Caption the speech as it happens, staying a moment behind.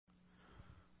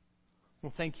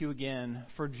Well, thank you again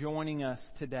for joining us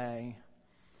today.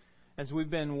 As we've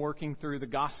been working through the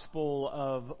Gospel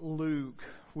of Luke,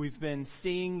 we've been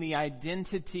seeing the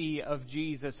identity of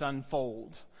Jesus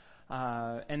unfold.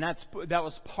 And that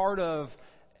was part of,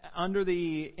 under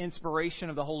the inspiration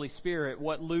of the Holy Spirit,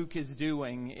 what Luke is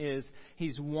doing is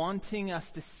he's wanting us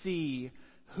to see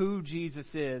who Jesus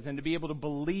is and to be able to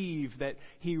believe that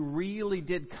He really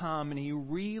did come and He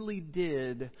really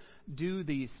did do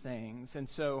these things. And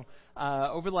so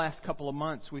over the last couple of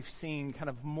months, we've seen kind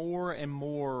of more and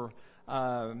more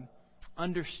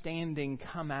understanding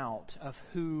come out of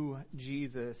who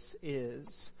Jesus is.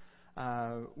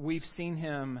 We've seen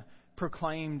Him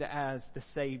proclaimed as the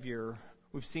Savior.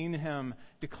 We've seen Him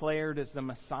declared as the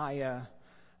Messiah.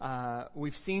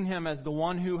 We've seen Him as the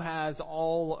one who has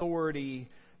all authority,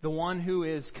 the one who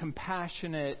is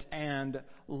compassionate and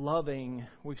loving.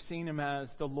 We've seen Him as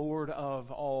the Lord of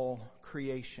all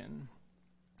creation.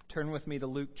 Turn with me to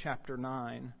Luke chapter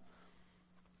 9.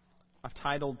 I've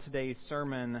titled today's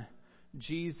sermon,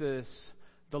 Jesus,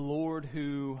 the Lord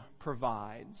who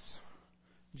provides.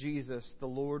 Jesus, the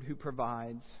Lord who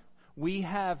provides. We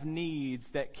have needs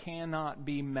that cannot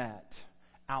be met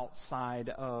outside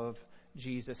of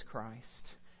Jesus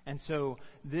Christ. And so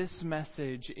this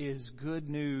message is good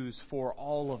news for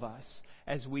all of us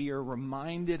as we are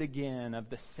reminded again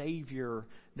of the Savior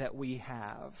that we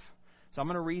have. So I'm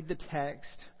going to read the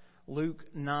text, Luke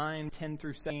 9:10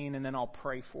 through 17, and then I'll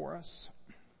pray for us.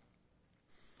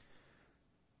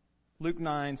 Luke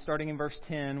 9, starting in verse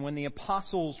 10, when the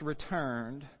apostles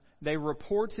returned, they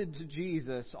reported to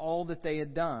Jesus all that they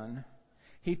had done.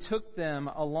 He took them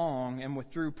along and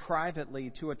withdrew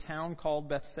privately to a town called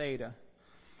Bethsaida.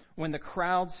 When the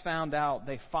crowds found out,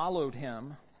 they followed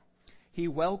Him. He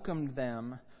welcomed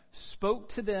them, spoke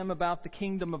to them about the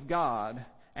kingdom of God,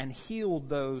 and healed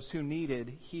those who needed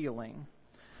healing.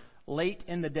 Late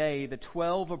in the day, the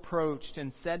 12 approached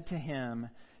and said to Him,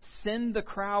 "Send the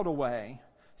crowd away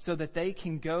so that they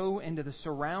can go into the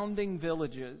surrounding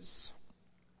villages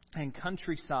and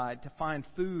countryside to find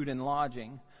food and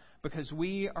lodging, because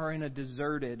we are in a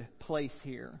deserted place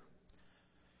here."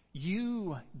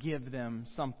 "You give them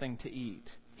something to eat,"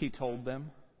 He told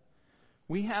them.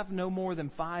 "We have no more than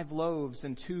 5 loaves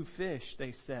and 2 fish,"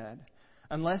 they said,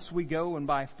 "unless we go and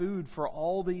buy food for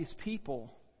all these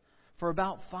people." For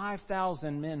about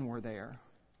 5,000 men were there.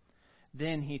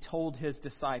 Then He told His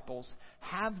disciples,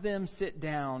 "Have them sit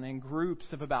down in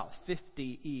groups of about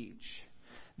 50 each."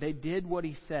 They did what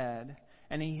He said,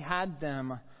 and He had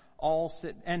them all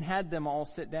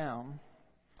sit down.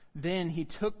 Then He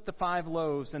took the 5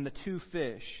 loaves and the 2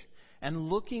 fish, and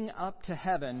looking up to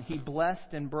heaven, He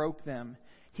blessed and broke them.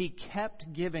 He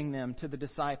kept giving them to the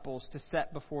disciples to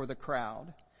set before the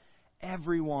crowd.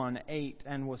 Everyone ate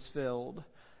and was filled.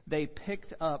 They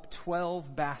picked up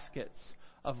 12 baskets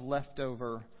of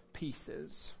leftover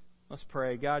pieces. Let's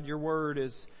pray. God, Your word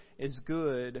is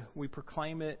good. We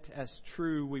proclaim it as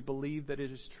true. We believe that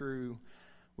it is true.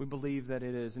 We believe that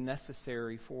it is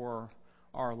necessary for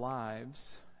our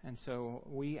lives. And so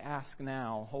we ask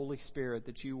now, Holy Spirit,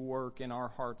 that You work in our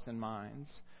hearts and minds.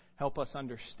 Help us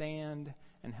understand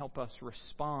and help us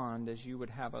respond as You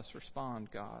would have us respond,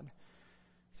 God.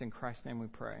 It's in Christ's name we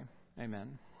pray.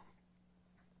 Amen.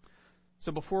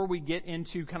 So before we get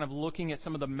into kind of looking at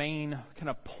some of the main kind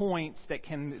of points that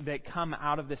come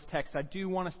out of this text, I do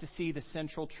want us to see the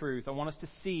central truth. I want us to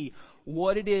see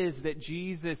what it is that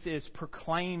Jesus is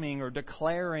proclaiming or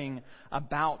declaring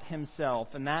about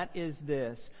Himself. And that is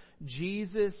this: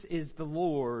 Jesus is the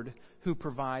Lord who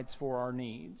provides for our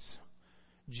needs.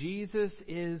 Jesus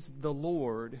is the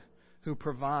Lord who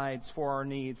provides for our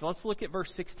needs. Let's look at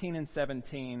verse 16 and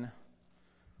 17.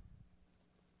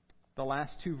 The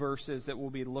last 2 verses that we'll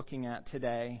be looking at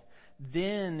today.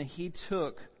 Then He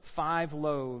took the 5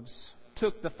 loaves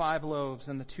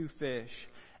and the 2 fish,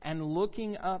 and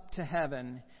looking up to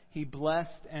heaven, He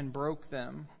blessed and broke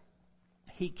them.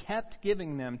 He kept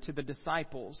giving them to the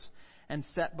disciples to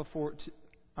set before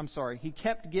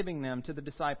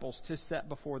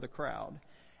the crowd.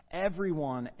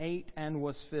 Everyone ate and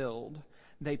was filled.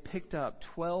 They picked up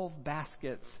 12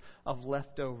 baskets of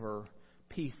leftover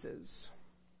pieces.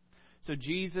 So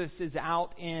Jesus is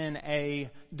out in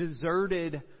a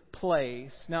deserted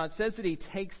place. Now it says that He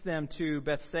takes them to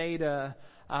Bethsaida,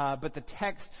 but the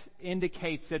text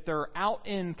indicates that they're out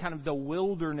in kind of the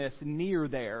wilderness near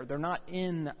there. They're not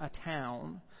in a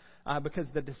town, because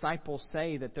the disciples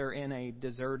say that they're in a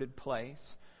deserted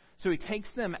place. So He takes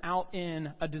them out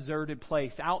in a deserted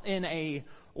place, out in a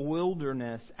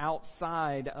wilderness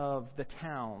outside of the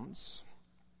towns.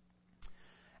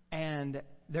 And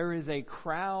there is a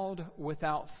crowd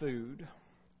without food.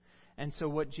 And so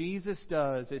what Jesus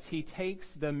does is He takes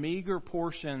the meager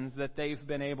portions that they've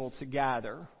been able to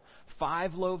gather,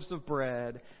 5 loaves of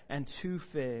bread and 2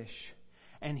 fish,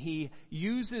 and He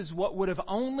uses what would have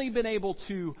only been able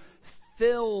to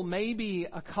fill maybe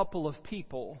a couple of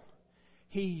people.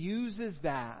 He uses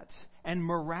that and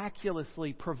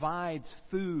miraculously provides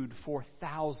food for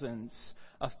thousands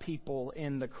of people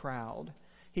in the crowd.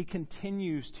 He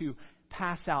continues to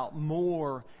pass out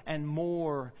more and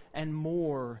more and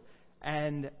more,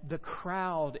 and the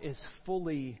crowd is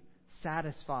fully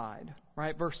satisfied.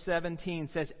 Right? Verse 17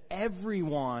 says,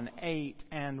 everyone ate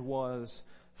and was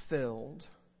filled.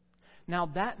 Now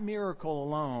that miracle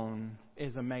alone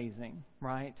is amazing,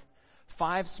 right?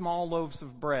 5 small loaves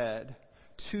of bread,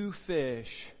 2 fish,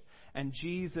 and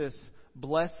Jesus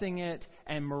blessing it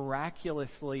and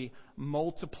miraculously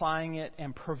multiplying it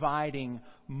and providing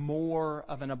more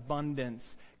of an abundance,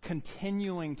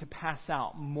 continuing to pass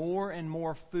out more and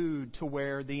more food to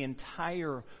where the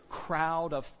entire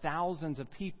crowd of thousands of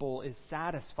people is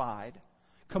satisfied,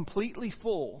 completely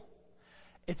full.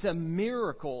 It's a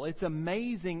miracle. It's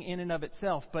amazing in and of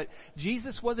itself. But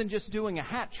Jesus wasn't just doing a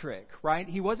hat trick, right?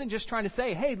 He wasn't just trying to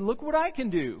say, hey, look what I can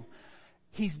do.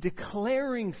 He's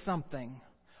declaring something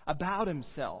about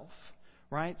Himself,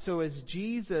 right? So as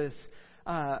Jesus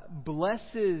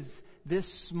blesses this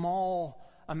small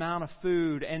amount of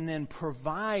food and then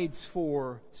provides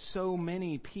for so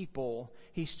many people,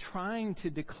 He's trying to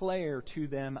declare to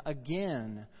them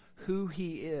again who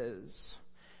He is.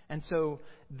 And so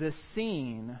the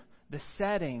scene, the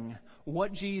setting,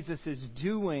 what Jesus is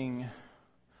doing,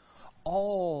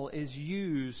 all is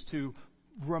used to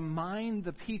remind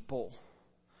the people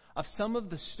of some of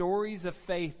the stories of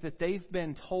faith that they've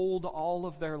been told all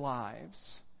of their lives.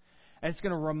 And it's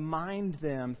going to remind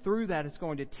them, through that it's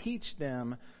going to teach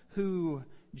them who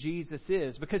Jesus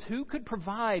is. Because who could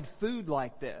provide food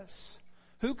like this?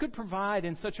 Who could provide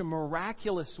in such a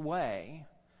miraculous way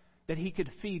that He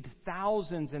could feed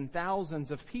thousands and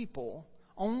thousands of people?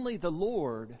 Only the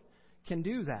Lord can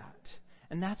do that.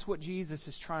 And that's what Jesus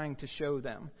is trying to show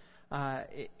them.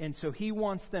 And so He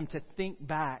wants them to think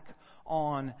back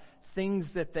on things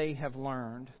that they have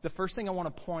learned. The first thing I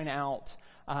want to point out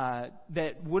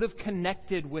that would have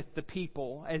connected with the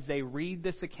people as they read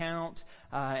this account,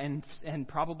 and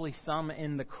probably some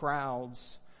in the crowds,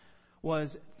 was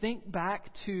think back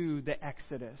to the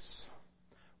Exodus,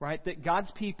 right? That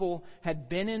God's people had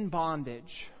been in bondage,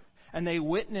 and they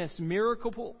witnessed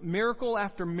miracle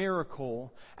after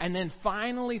miracle, and then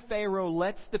finally Pharaoh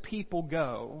lets the people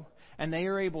go. And they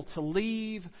are able to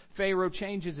leave. Pharaoh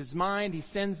changes his mind. He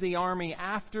sends the army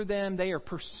after them. They are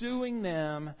pursuing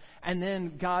them. And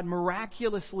then God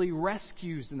miraculously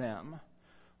rescues them.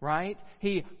 Right?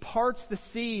 He parts the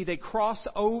sea. They cross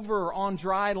over on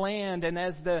dry land. And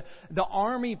as the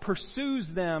army pursues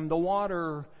them, the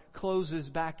water closes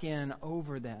back in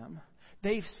over them.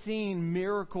 They've seen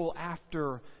miracle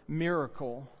after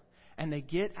miracle. And they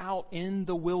get out in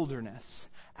the wilderness,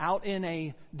 out in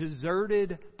a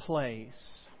deserted place,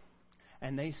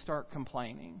 and they start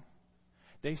complaining.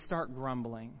 They start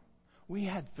grumbling. We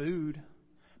had food.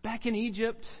 Back in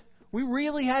Egypt, we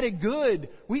really had it good.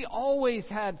 We always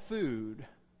had food.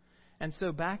 And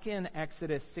so back in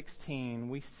Exodus 16,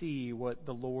 we see what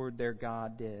the Lord their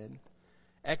God did.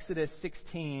 Exodus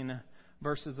 16,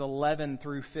 verses 11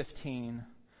 through 15.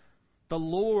 The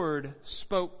Lord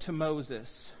spoke to Moses,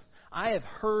 I have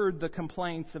heard the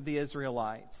complaints of the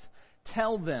Israelites.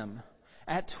 Tell them,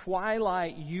 at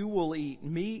twilight you will eat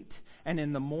meat, and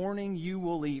in the morning you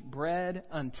will eat bread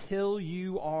until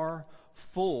you are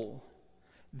full.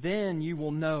 Then you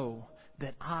will know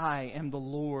that I am the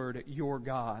Lord your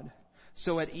God.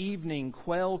 So at evening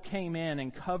quail came in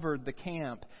and covered the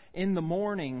camp. In the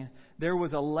morning there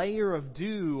was a layer of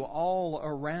dew all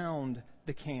around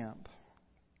the camp.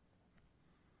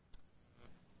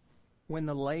 When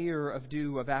the layer of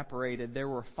dew evaporated, there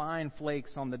were fine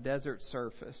flakes on the desert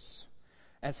surface,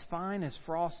 as fine as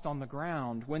frost on the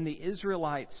ground. When the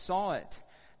Israelites saw it,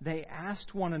 they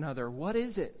asked one another, what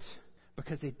is it?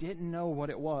 Because they didn't know what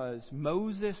it was.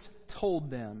 Moses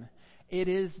told them, it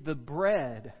is the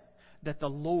bread that the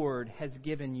Lord has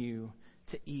given you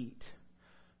to eat.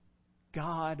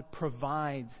 God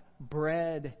provides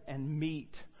bread and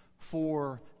meat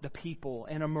for the people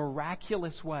in a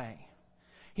miraculous way.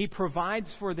 He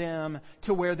provides for them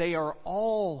to where they are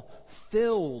all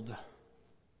filled.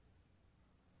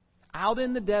 Out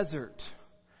in the desert,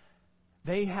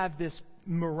 they have this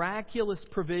miraculous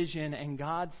provision, and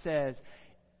God says,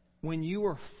 when you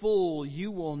are full,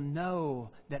 you will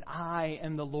know that I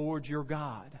am the Lord your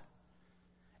God.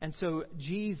 And so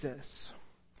Jesus,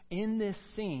 in this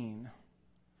scene,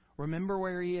 Remember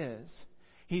where he is.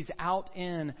 He's out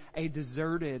in a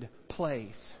deserted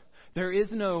place. There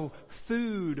is no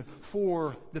food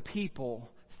for the people.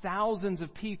 Thousands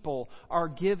of people are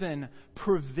given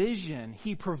provision.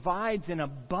 He provides an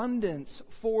abundance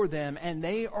for them, and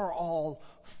they are all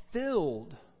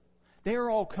filled. They are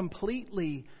all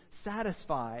completely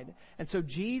satisfied. And so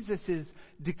Jesus is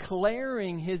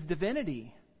declaring his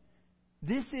divinity.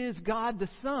 This is God the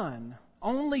Son.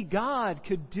 Only God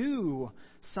could do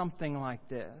something like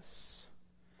this.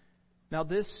 Now,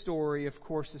 this story, of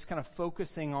course, is kind of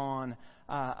focusing on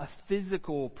a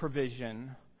physical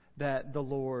provision that the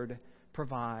Lord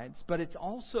provides. But it's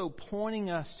also pointing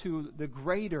us to the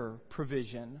greater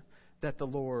provision that the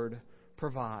Lord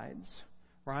provides.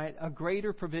 Right? A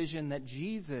greater provision that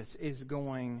Jesus is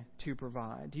going to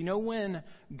provide. Do you know when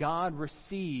God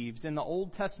receives, in the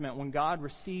Old Testament, when God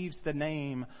receives the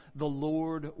name, the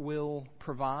Lord will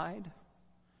provide?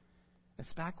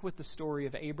 It's back with the story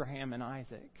of Abraham and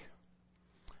Isaac.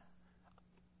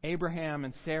 Abraham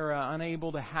and Sarah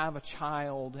unable to have a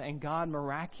child, and God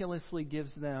miraculously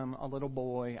gives them a little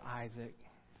boy, Isaac,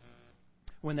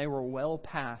 when they were well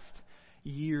past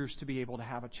years to be able to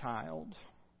have a child.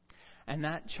 And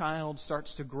that child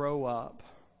starts to grow up,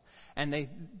 and they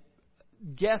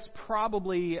guess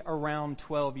probably around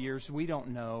 12 years. We don't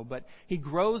know, but he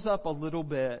grows up a little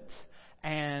bit,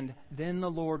 and then the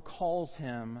Lord calls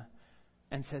him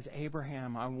and says,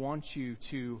 Abraham, I want you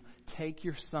to take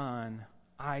your son,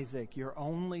 Isaac, your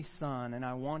only son, and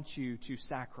I want you to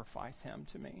sacrifice him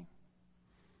to me.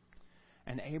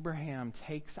 And Abraham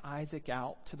takes Isaac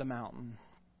out to the mountain.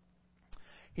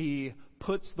 He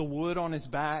puts the wood on his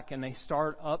back and they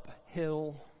start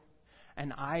uphill.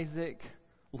 And Isaac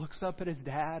looks up at his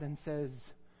dad and says,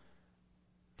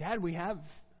 Dad, we have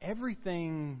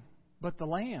everything but the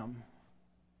lamb.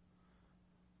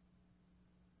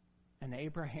 And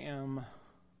Abraham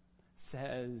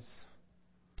says,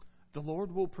 the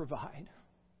Lord will provide.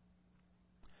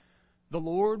 The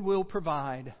Lord will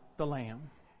provide the lamb.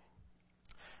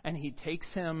 And he takes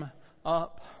him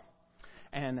up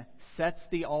and sets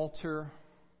the altar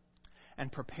and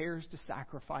prepares to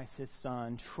sacrifice his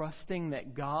son, trusting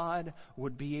that God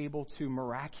would be able to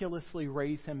miraculously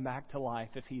raise him back to life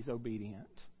if he's obedient.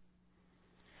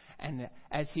 And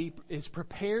as he is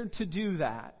prepared to do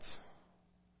that,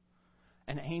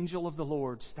 an angel of the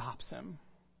Lord stops him.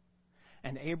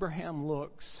 And Abraham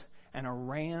looks, and a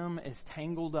ram is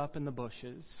tangled up in the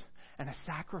bushes, and a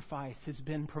sacrifice has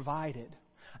been provided.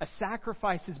 A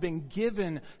sacrifice has been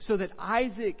given so that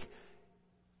Isaac,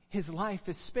 his life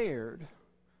is spared,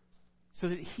 so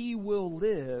that he will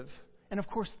live. And of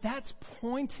course, that's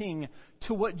pointing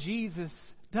to what Jesus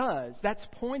does. That's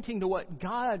pointing to what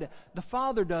God the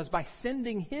Father does by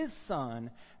sending his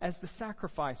Son as the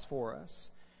sacrifice for us.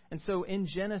 And so in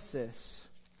Genesis,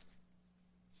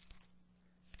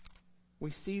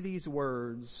 we see these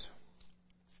words.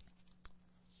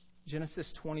 Genesis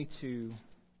 22.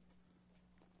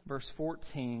 Verse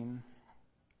 14,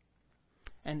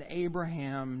 and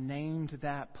Abraham named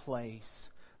that place,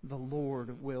 the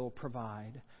Lord will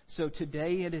provide. So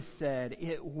today it is said,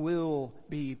 it will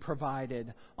be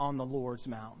provided on the Lord's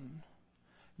mountain.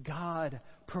 God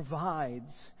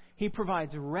provides. He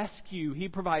provides rescue. He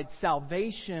provides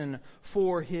salvation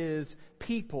for his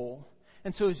people.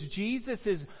 And so as Jesus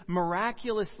is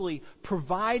miraculously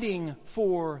providing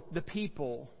for the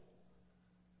people,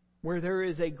 where there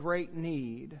is a great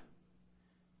need,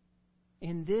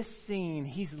 in this scene,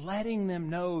 he's letting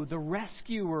them know the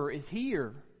rescuer is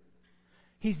here.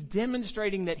 He's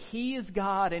demonstrating that he is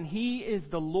God and he is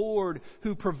the Lord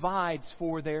who provides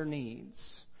for their needs.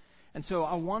 And so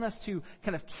I want us to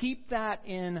kind of keep that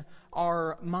in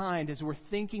our mind as we're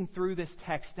thinking through this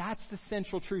text. That's the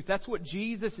central truth. That's what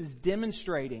Jesus is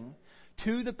demonstrating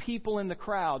to the people in the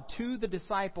crowd, to the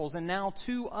disciples, and now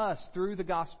to us through the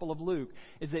Gospel of Luke,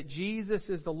 is that Jesus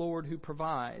is the Lord who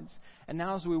provides. And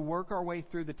now as we work our way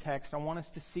through the text, I want us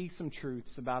to see some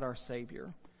truths about our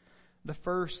Savior. The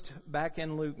first, back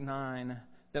in Luke 9,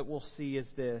 that we'll see is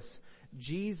this.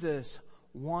 Jesus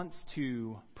wants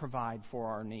to provide for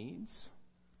our needs.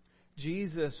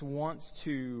 Jesus wants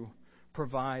to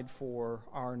provide for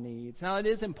our needs. Now, it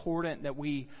is important that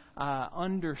we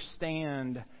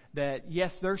understand that,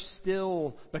 yes, there's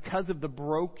still, because of the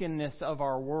brokenness of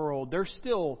our world, there's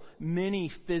still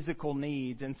many physical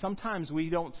needs. And sometimes we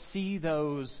don't see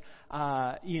those,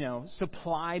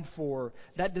 supplied for.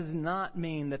 That does not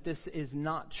mean that this is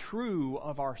not true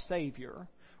of our Savior,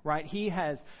 right? He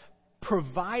has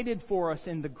provided for us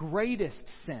in the greatest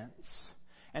sense.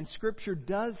 And Scripture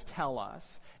does tell us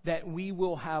that we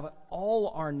will have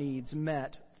all our needs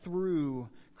met through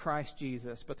Christ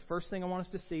Jesus. But the first thing I want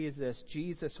us to see is this: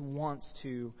 Jesus wants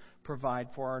to provide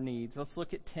for our needs. Let's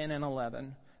look at 10 and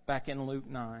 11 back in Luke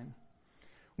 9.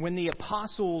 When the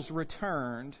apostles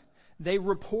returned, they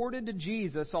reported to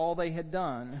Jesus all they had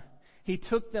done. He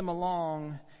took them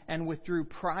along and withdrew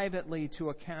privately to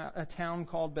a town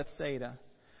called Bethsaida.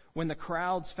 When the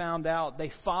crowds found out,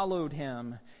 they followed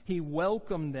him. He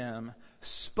welcomed them,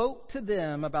 spoke to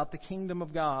them about the kingdom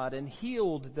of God, and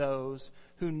healed those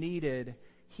who needed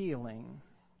healing.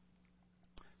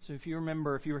 So if you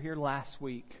remember, if you were here last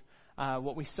week,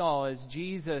 what we saw is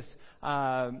Jesus,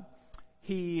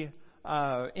 He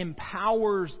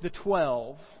empowers the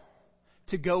 12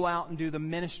 to go out and do the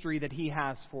ministry that He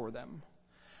has for them.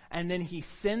 And then He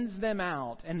sends them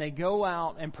out, and they go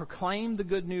out and proclaim the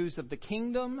good news of the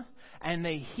kingdom, and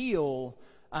they heal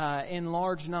in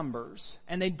large numbers.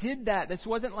 And they did that. This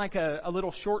wasn't like a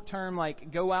little short term,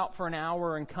 like go out for an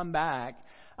hour and come back.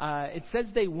 It says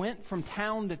they went from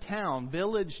town to town,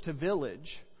 village to village.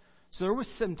 So there was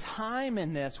some time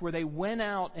in this where they went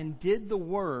out and did the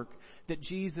work that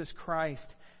Jesus Christ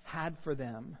had for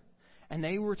them. And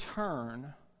they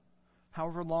return,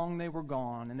 however long they were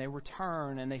gone, and they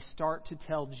return and they start to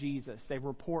tell Jesus. They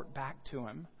report back to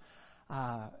Him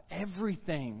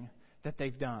everything that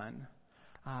they've done.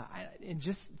 And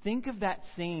just think of that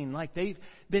scene, like they've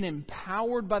been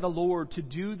empowered by the Lord to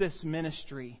do this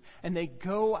ministry, and they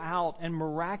go out and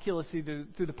miraculously,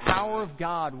 through the power of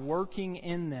God working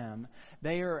in them,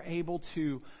 they are able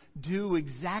to do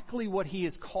exactly what He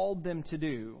has called them to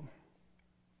do.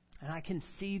 And I can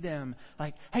see them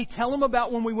like, hey, tell them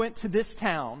about when we went to this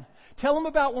town. Tell them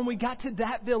about when we got to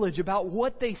that village, about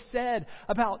what they said,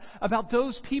 about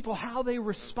those people, how they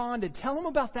responded. Tell them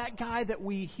about that guy that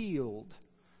we healed.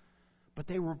 But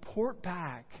they report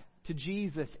back to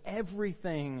Jesus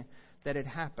everything that had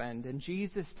happened. And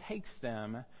Jesus takes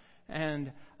them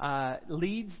and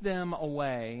leads them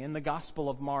away. In the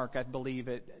Gospel of Mark, I believe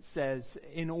it says,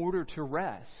 in order to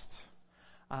rest.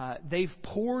 They've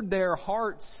poured their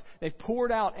hearts, they've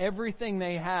poured out everything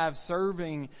they have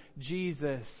serving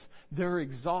Jesus. They're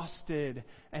exhausted,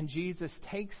 and Jesus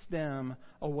takes them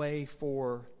away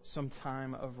for some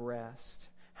time of rest.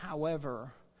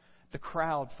 However, the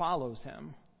crowd follows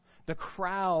Him. The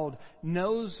crowd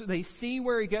knows, they see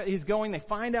where he's going, they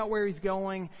find out where He's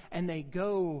going, and they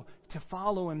go to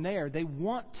follow Him there. They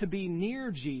want to be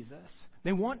near Jesus.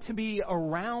 They want to be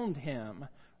around Him,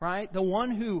 right? The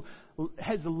one who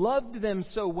has loved them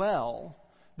so well,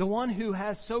 the one who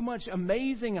has so much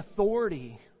amazing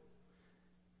authority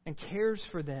and cares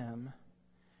for them.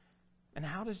 And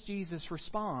how does Jesus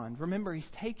respond? Remember, He's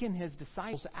taken His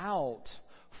disciples out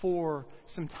for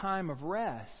some time of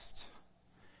rest.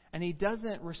 And He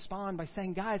doesn't respond by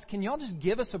saying, guys, can y'all just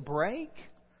give us a break?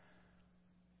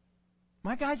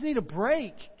 My guys need a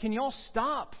break. Can y'all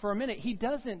stop for a minute? He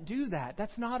doesn't do that.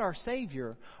 That's not our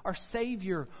Savior. Our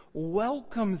Savior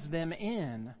welcomes them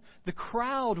in. The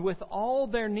crowd with all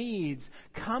their needs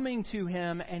coming to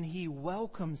Him, and He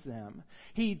welcomes them.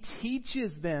 He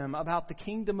teaches them about the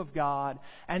kingdom of God,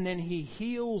 and then He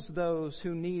heals those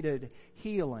who needed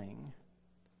healing.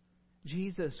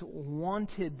 Jesus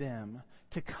wanted them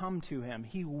to come to Him.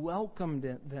 He welcomed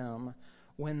them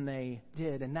when they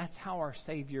did. And that's how our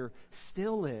Savior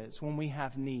still is when we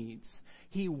have needs.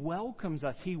 He welcomes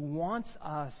us. He wants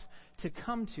us to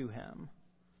come to Him.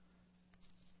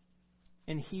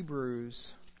 In Hebrews,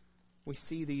 we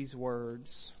see these words.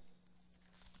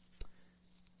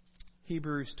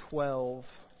 Hebrews 12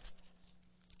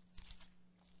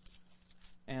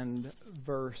 and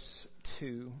verse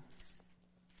 2.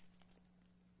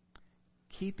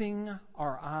 Keeping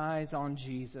our eyes on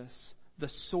Jesus, the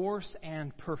source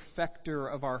and perfecter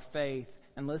of our faith.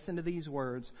 And listen to these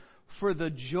words. For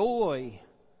the joy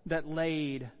that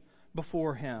laid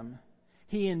before Him,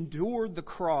 He endured the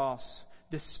cross,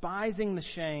 despising the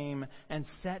shame, and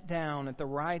sat down at the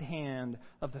right hand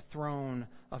of the throne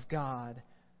of God.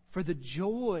 For the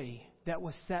joy that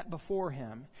was set before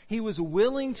Him, He was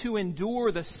willing to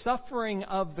endure the suffering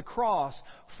of the cross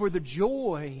for the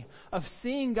joy of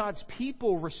seeing God's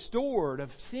people restored, of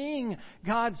seeing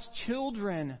God's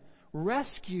children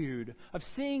rescued, of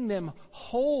seeing them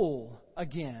whole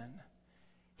again.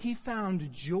 He found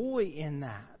joy in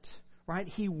that, right?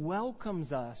 He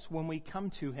welcomes us when we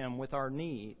come to Him with our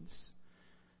needs.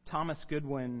 Thomas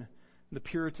Goodwin, the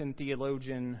Puritan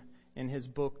theologian, in his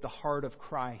book, The Heart of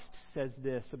Christ, says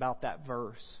this about that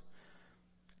verse.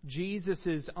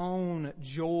 Jesus' own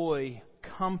joy,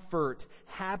 comfort,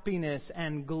 happiness,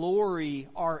 and glory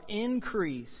are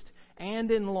increased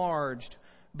and enlarged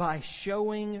by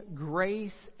showing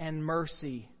grace and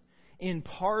mercy in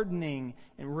pardoning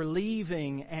and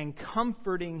relieving and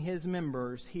comforting His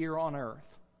members here on earth.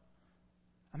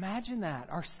 Imagine that.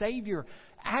 Our Savior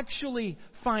actually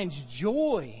finds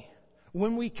joy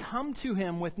when we come to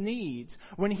Him with needs,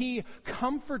 when He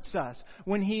comforts us,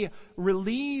 when He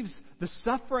relieves the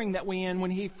suffering that we're in,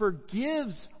 when He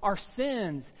forgives our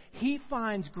sins. He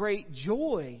finds great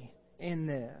joy in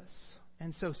this.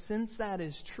 And so since that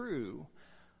is true,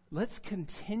 let's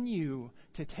continue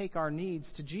to take our needs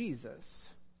to Jesus.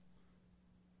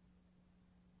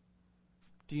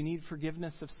 Do you need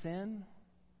forgiveness of sin?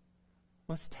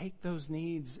 Let's take those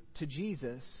needs to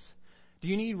Jesus. Do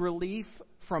you need relief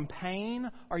from pain?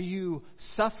 Are you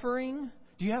suffering?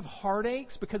 Do you have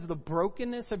heartaches because of the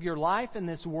brokenness of your life in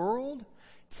this world?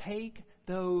 Take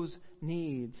those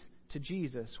needs to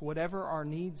Jesus. Whatever our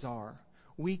needs are,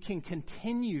 we can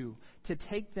continue to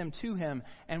take them to Him.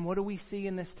 And what do we see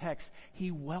in this text? He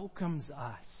welcomes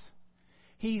us.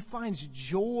 He finds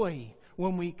joy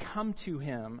when we come to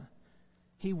Him.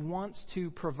 He wants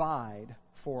to provide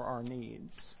for our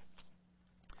needs.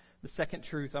 The second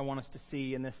truth I want us to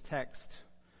see in this text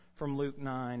from Luke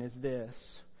 9 is this: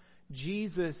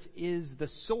 Jesus is the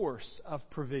source of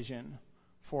provision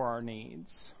for our needs.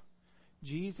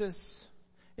 Jesus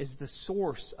is the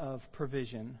source of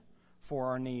provision for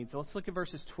our needs. Let's look at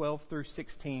verses 12 through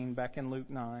 16 back in Luke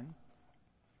 9.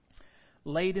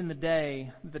 Late in the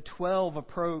day, the 12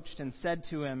 approached and said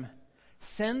to Him,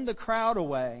 "Send the crowd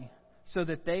away, so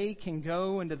that they can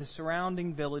go into the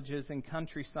surrounding villages and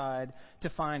countryside to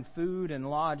find food and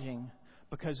lodging,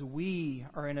 because we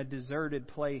are in a deserted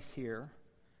place here."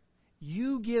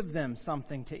 "You give them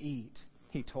something to eat,"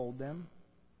 He told them.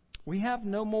 "We have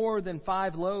no more than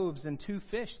 5 loaves and 2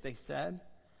 fish," they said,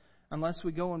 "unless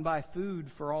we go and buy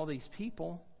food for all these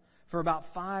people." For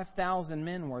about 5,000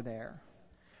 men were there.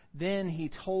 Then He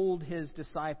told His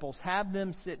disciples, "Have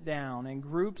them sit down in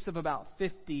groups of about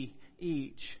 50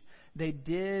 each." They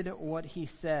did what He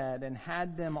said and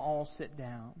had them all sit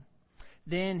down.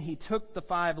 Then He took the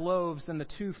 5 loaves and the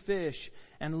 2 fish,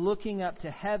 and looking up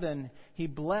to heaven, He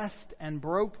blessed and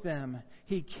broke them.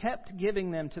 He kept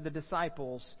giving them to the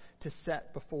disciples to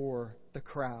set before the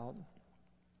crowd.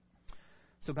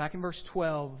 So back in verse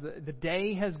 12, the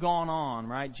day has gone on,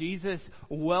 right? Jesus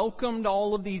welcomed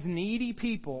all of these needy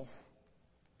people.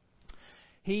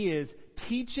 He is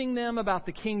teaching them about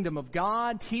the kingdom of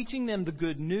God, teaching them the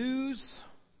good news,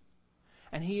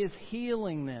 and He is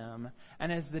healing them.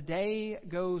 And as the day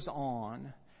goes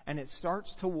on and it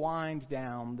starts to wind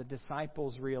down, the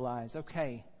disciples realize,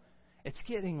 okay, it's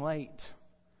getting late,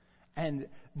 and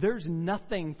there's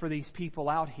nothing for these people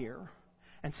out here.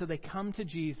 And so they come to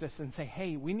Jesus and say,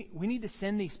 "Hey, we need to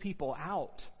send these people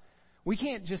out. We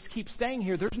can't just keep staying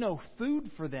here. There's no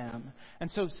food for them.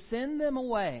 And so send them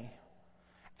away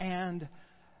and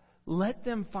let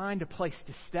them find a place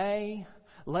to stay.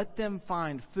 Let them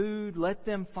find food. Let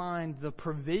them find the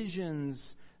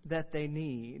provisions that they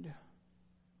need.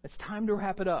 It's time to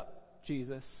wrap it up,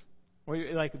 Jesus.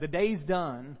 The day's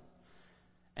done."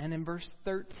 And in verse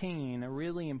 13, a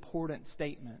really important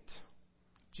statement.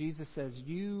 Jesus says,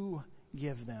 "You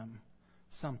give them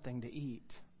something to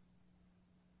eat."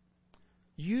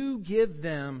 You give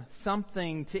them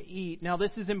something to eat. Now,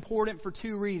 this is important for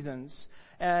 2 reasons.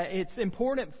 It's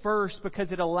important first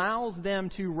because it allows them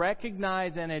to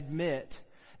recognize and admit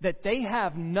that they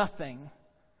have nothing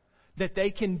that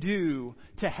they can do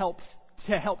to help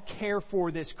care for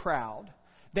this crowd.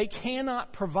 They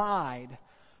cannot provide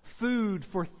food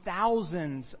for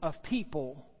thousands of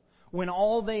people when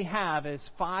all they have is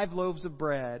 5 loaves of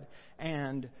bread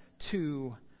and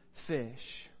 2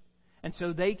 fish. And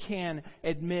so they can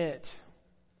admit,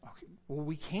 okay, well,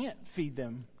 we can't feed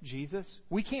them, Jesus.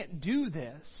 We can't do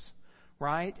this,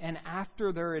 right? And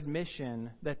after their admission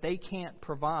that they can't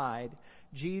provide,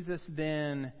 Jesus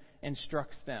then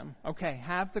instructs them. Okay,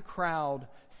 have the crowd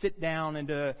sit down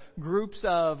into groups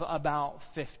of about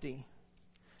 50.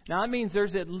 Now that means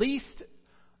there's at least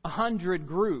 100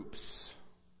 groups,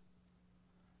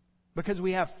 because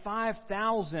we have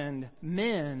 5,000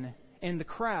 men in the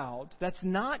crowd. That's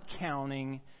not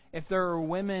counting if there are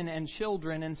women and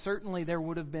children, and certainly there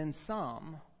would have been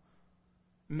some,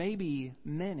 maybe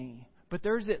many. But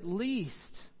there's at least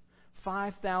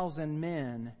 5,000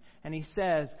 men. And He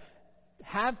says,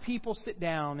 have people sit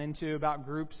down into about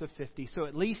groups of 50. So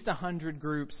at least 100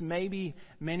 groups, maybe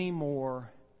many more.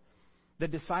 The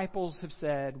disciples have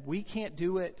said, "We can't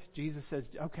do it." Jesus says,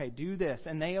 "Okay, do this."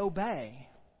 And they obey.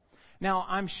 Now,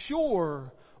 I'm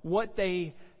sure what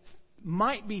they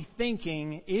might be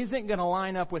thinking isn't going to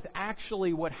line up with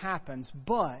actually what happens,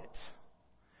 but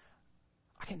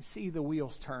I can see the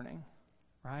wheels turning,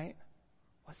 right?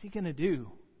 What's He going to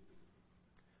do?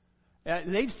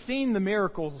 They've seen the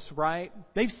miracles, right?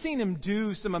 They've seen Him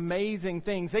do some amazing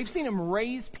things. They've seen Him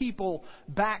raise people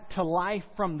back to life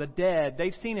from the dead.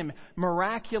 They've seen Him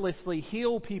miraculously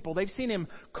heal people. They've seen Him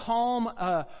calm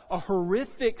a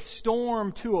horrific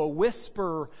storm to a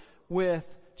whisper with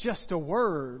just a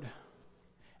word.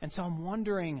 And so I'm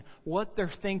wondering what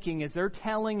they're thinking as they're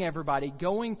telling everybody,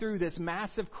 going through this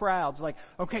massive crowds, like,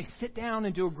 okay, sit down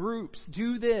into groups,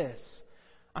 do this.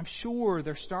 I'm sure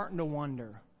they're starting to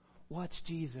wonder, what's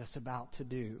Jesus about to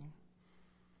do?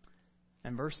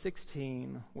 And verse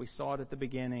 16, we saw it at the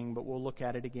beginning, but we'll look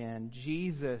at it again.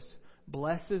 Jesus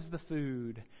blesses the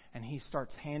food, and He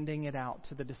starts handing it out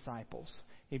to the disciples.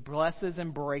 He blesses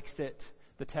and breaks it,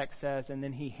 the text says, and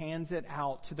then He hands it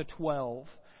out to the 12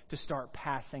 to start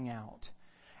passing out.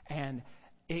 And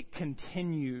it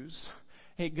continues.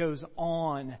 It goes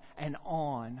on and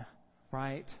on,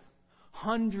 right?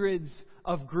 Hundreds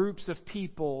of groups of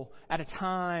people at a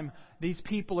time. These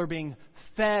people are being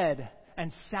fed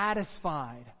and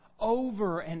satisfied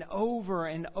over and over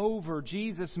and over.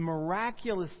 Jesus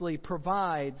miraculously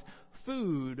provides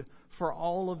food for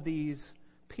all of these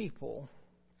people.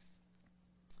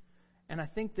 And I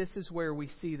think this is where we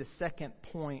see the second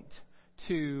point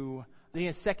to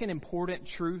the second important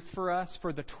truth for us,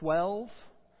 for the 12.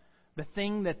 The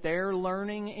thing that they're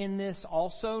learning in this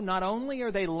also, not only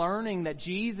are they learning that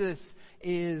Jesus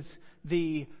is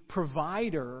the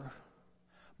provider,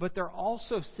 but they're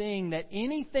also seeing that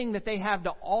anything that they have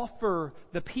to offer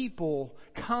the people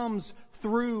comes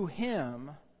through Him,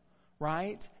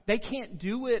 right? They can't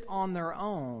do it on their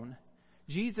own.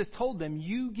 Jesus told them,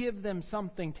 you give them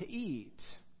something to eat.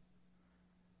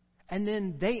 And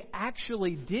then they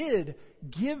actually did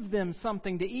give them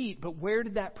something to eat. But where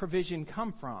did that provision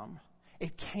come from?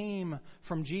 It came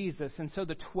from Jesus. And so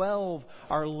the 12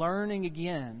 are learning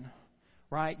again,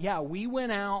 right? Yeah, we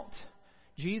went out.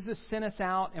 Jesus sent us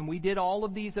out and we did all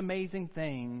of these amazing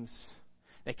things.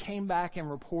 They came back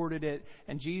and reported it.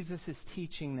 And Jesus is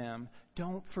teaching them,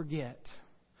 don't forget.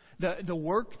 The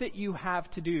work that you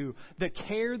have to do, the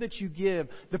care that you give,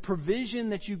 the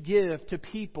provision that you give to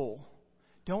people,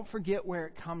 don't forget where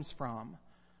it comes from.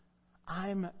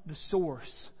 I'm the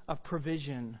source of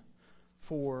provision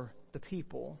for the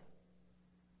people.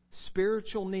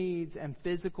 Spiritual needs and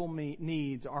physical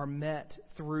needs are met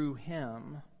through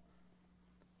Him.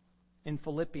 In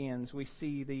Philippians, we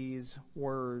see these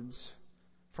words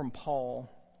from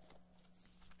Paul.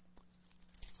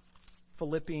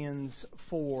 Philippians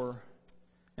 4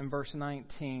 and verse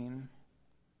 19.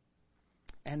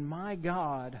 And my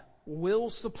God will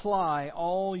supply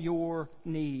all your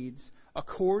needs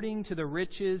according to the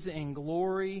riches and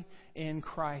glory in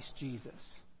Christ Jesus.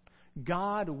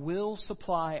 God will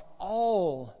supply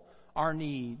all our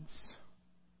needs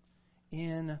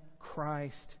in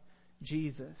Christ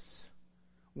Jesus.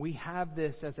 We have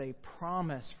this as a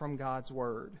promise from God's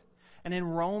Word. And in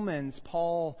Romans,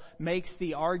 Paul makes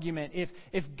the argument,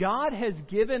 if God has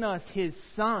given us His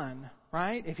Son,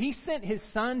 right? If He sent His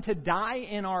Son to die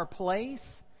in our place,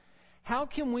 how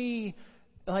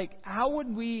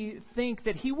would we think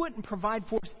that He wouldn't provide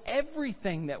for us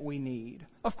everything that we need?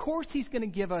 Of course He's going to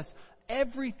give us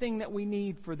everything that we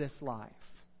need for this life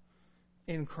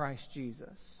in Christ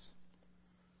Jesus.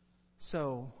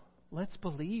 So, let's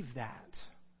believe that.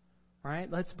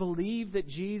 Right? Let's believe that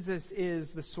Jesus is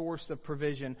the source of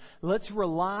provision. Let's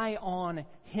rely on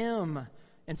Him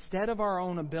instead of our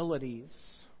own abilities.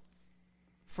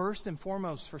 First and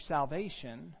foremost for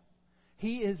salvation.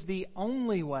 He is the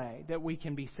only way that we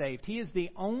can be saved. He is the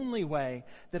only way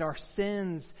that our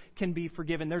sins can be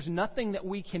forgiven. There's nothing that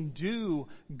we can do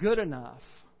good enough.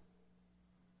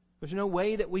 There's no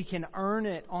way that we can earn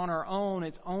it on our own.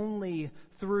 It's only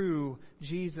through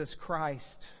Jesus Christ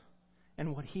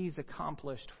and what He's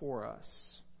accomplished for us.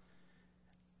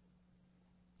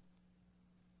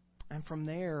 And from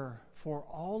there, for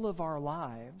all of our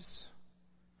lives,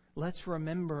 let's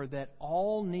remember that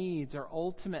all needs are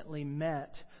ultimately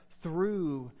met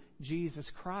through Jesus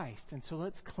Christ. And so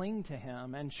let's cling to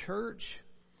Him. And church,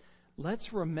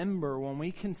 let's remember when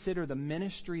we consider the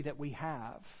ministry that we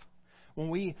have, when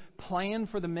we plan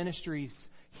for the ministries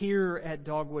here at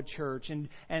Dogwood Church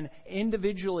and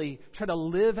individually try to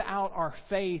live out our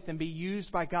faith and be used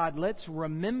by God, let's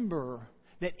remember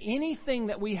that anything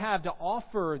that we have to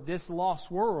offer this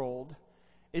lost world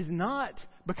is not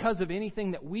because of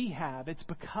anything that we have. It's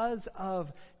because of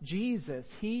Jesus.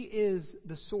 He is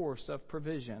the source of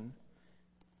provision.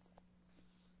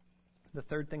 The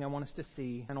third thing I want us to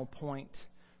see, final point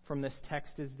from this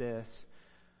text is this.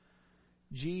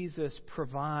 Jesus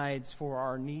provides for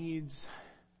our needs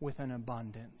with an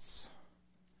abundance.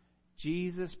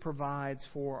 Jesus provides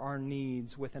for our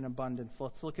needs with an abundance.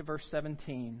 Let's look at verse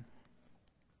 17.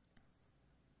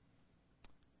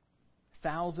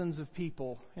 Thousands of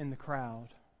people in the crowd,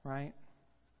 right?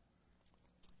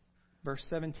 Verse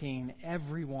 17,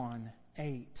 everyone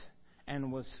ate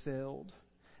and was filled.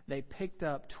 They picked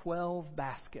up 12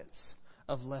 baskets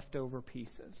of leftover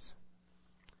pieces.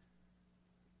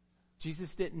 Jesus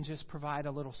didn't just provide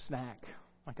a little snack,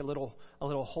 like a little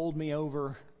hold me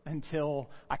over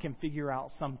until I can figure out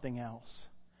something else.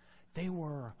 They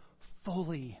were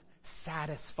fully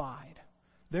satisfied.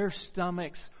 Their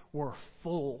stomachs were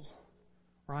full,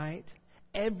 right?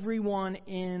 Everyone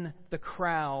in the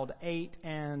crowd ate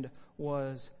and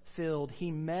was filled.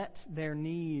 He met their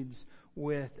needs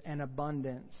with an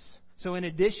abundance. So in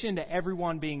addition to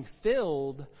everyone being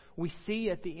filled, we see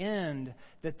at the end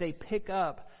that they pick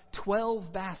up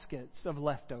 12 baskets of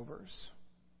leftovers.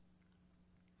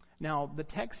 Now, the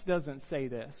text doesn't say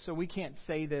this, so we can't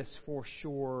say this for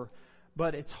sure,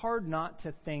 but it's hard not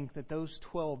to think that those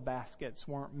 12 baskets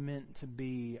weren't meant to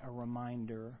be a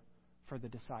reminder for the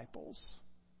disciples.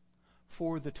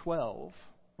 For the 12,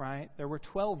 right? There were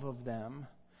 12 of them.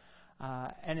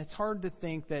 And it's hard to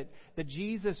think that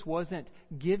Jesus wasn't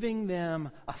giving them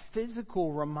a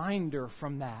physical reminder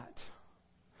from that.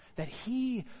 That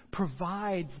He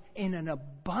provides in an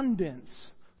abundance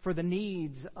for the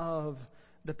needs of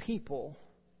the people.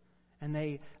 And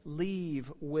they leave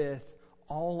with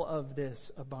all of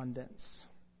this abundance.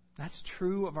 That's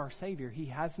true of our Savior. He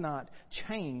has not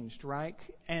changed, right?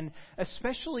 And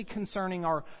especially concerning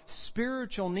our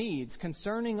spiritual needs,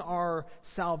 concerning our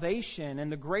salvation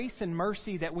and the grace and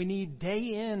mercy that we need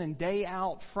day in and day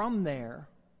out from there.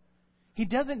 He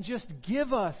doesn't just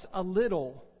give us a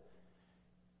little.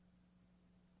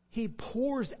 He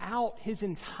pours out His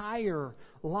entire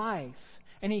life.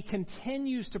 And He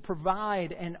continues to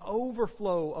provide an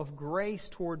overflow of grace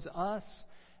towards us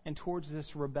and towards this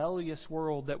rebellious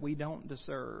world that we don't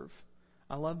deserve.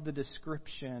 I love the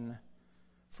description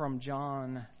from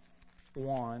John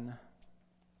 1,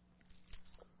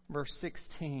 verse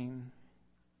 16.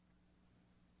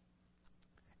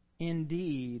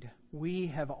 Indeed, we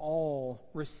have all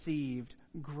received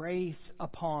grace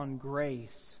upon grace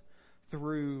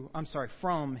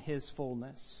from His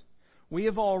fullness. We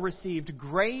have all received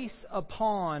grace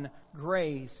upon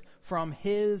grace from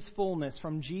His fullness,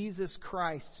 from Jesus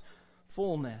Christ's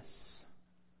fullness.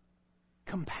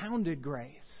 Compounded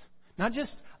grace. Not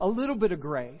just a little bit of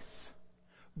grace.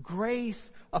 Grace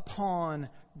upon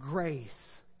grace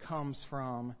comes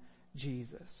from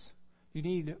Jesus. You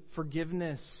need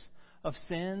forgiveness of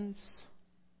sins.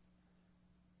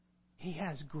 He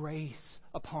has grace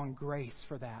upon grace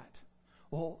for that.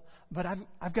 Well, but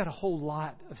I've got a whole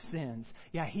lot of sins.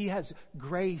 Yeah, He has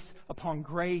grace upon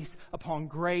grace upon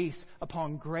grace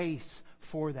upon grace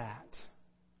for that.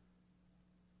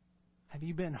 Have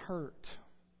you been hurt?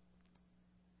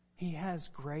 He has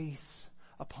grace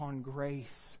upon grace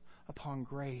upon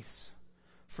grace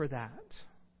for that.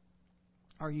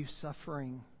 Are you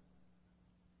suffering?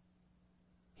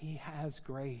 He has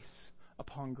grace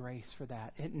upon grace for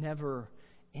that. It never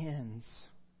ends,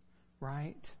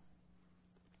 right?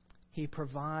 He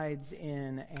provides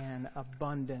in an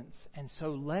abundance. And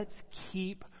so let's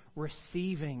keep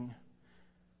receiving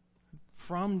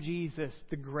from Jesus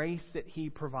the grace that He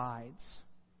provides.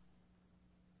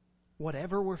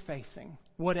 Whatever we're facing,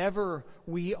 whatever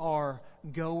we are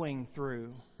going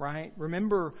through, right?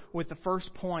 Remember with the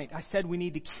first point, I said we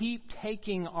need to keep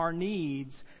taking our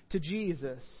needs to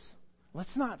Jesus.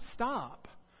 Let's not stop.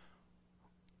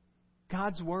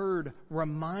 God's Word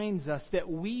reminds us that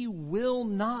we will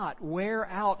not wear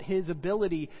out His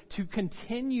ability to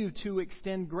continue to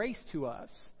extend grace to us.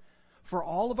 For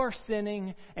all of our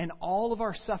sinning and all of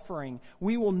our suffering,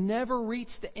 we will never reach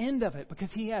the end of it because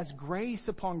He has grace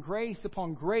upon grace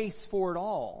upon grace for it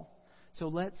all. So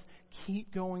let's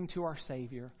keep going to our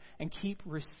Savior and keep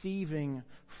receiving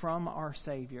from our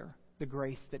Savior the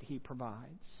grace that He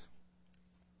provides.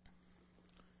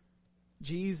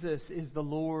 Jesus is the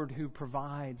Lord who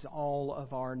provides all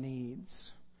of our needs.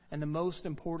 And the most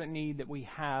important need that we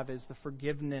have is the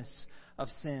forgiveness of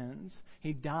sins.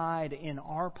 He died in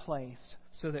our place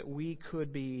so that we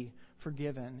could be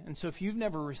forgiven. And so if you've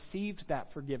never received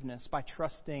that forgiveness by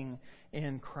trusting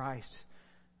in Christ,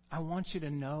 I want you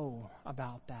to know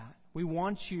about that. We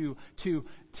want you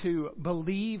to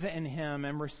believe in Him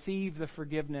and receive the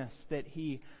forgiveness that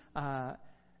He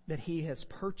has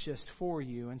purchased for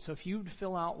you. And so if you'd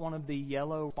fill out one of the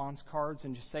yellow response cards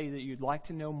and just say that you'd like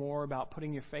to know more about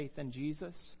putting your faith in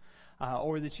Jesus,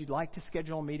 or that you'd like to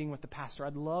schedule a meeting with the pastor,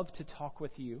 I'd love to talk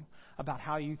with you about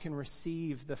how you can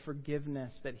receive the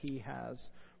forgiveness that He has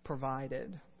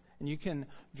provided. And you can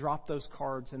drop those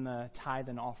cards in the tithe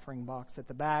and offering box at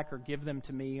the back or give them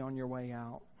to me on your way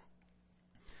out.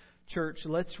 Church,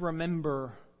 let's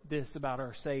remember this about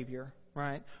our Savior,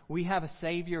 right? We have a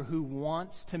Savior who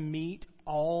wants to meet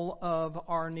all of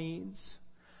our needs.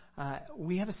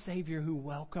 We have a Savior who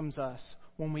welcomes us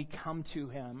when we come to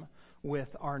Him with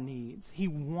our needs. He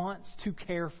wants to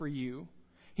care for you.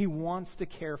 He wants to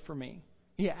care for me.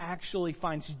 He actually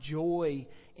finds joy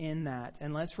in that.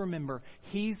 And let's remember,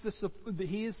 He is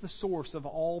the source of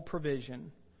all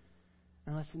provision.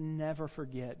 And let's never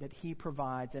forget that He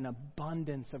provides an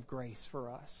abundance of grace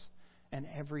for us and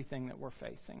everything that we're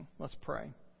facing. Let's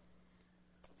pray.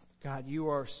 God, You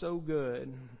are so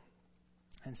good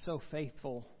and so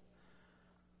faithful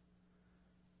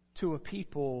to a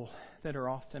people that are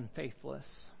often faithless.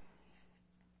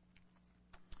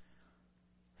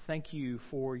 Thank You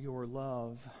for Your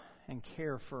love and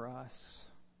care for us.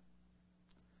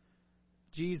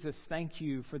 Jesus, thank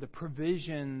You for the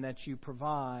provision that You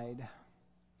provide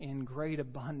in great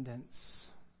abundance.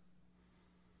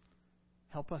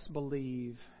 Help us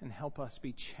believe and help us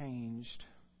be changed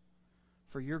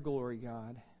for Your glory,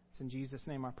 God. It's in Jesus'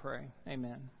 name I pray.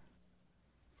 Amen.